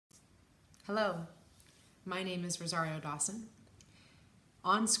Hello, my name is Rosario Dawson.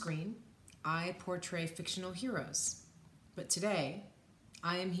 On screen, I portray fictional heroes, but today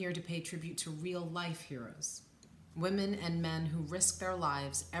I am here to pay tribute to real-life heroes, women and men who risk their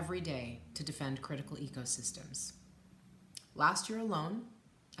lives every day to defend critical ecosystems. Last year alone,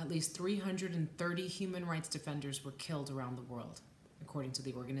 at least 330 human rights defenders were killed around the world, according to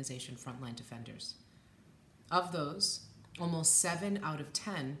the organization Frontline Defenders. Of those, almost 7 out of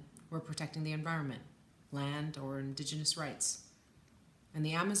 10 were protecting the environment, land, or indigenous rights. In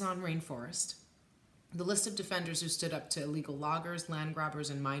the Amazon rainforest, the list of defenders who stood up to illegal loggers, land grabbers,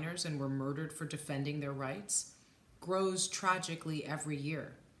 and miners and were murdered for defending their rights grows tragically every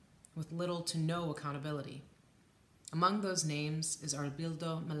year, with little to no accountability. Among those names is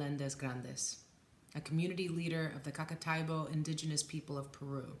Arbildo Melendez Grandes, a community leader of the Cacataibo indigenous people of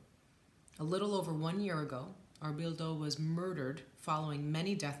Peru. A little over 1 year ago, Arbildo was murdered following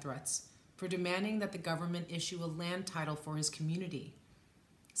many death threats for demanding that the government issue a land title for his community.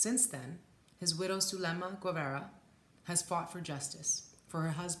 Since then, his widow Zulema Guevara has fought for justice for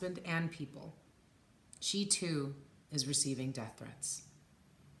her husband and people. She too is receiving death threats.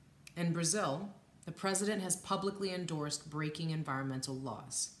 In Brazil, the president has publicly endorsed breaking environmental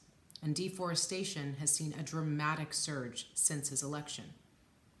laws, and deforestation has seen a dramatic surge since his election.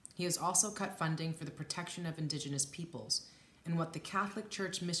 He has also cut funding for the protection of indigenous peoples in what the Catholic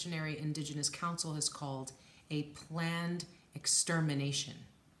Church Missionary Indigenous Council has called a planned extermination.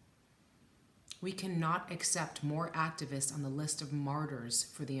 We cannot accept more activists on the list of martyrs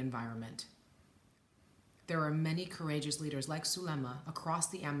for the environment. There are many courageous leaders like Zulema across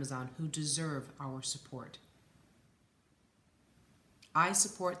the Amazon who deserve our support. I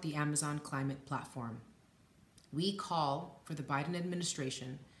support the Amazon Climate Platform. We call for the Biden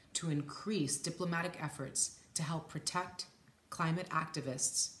administration to increase diplomatic efforts to help protect climate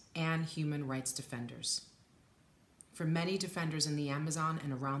activists and human rights defenders. For many defenders in the Amazon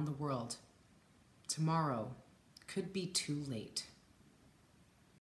and around the world, tomorrow could be too late.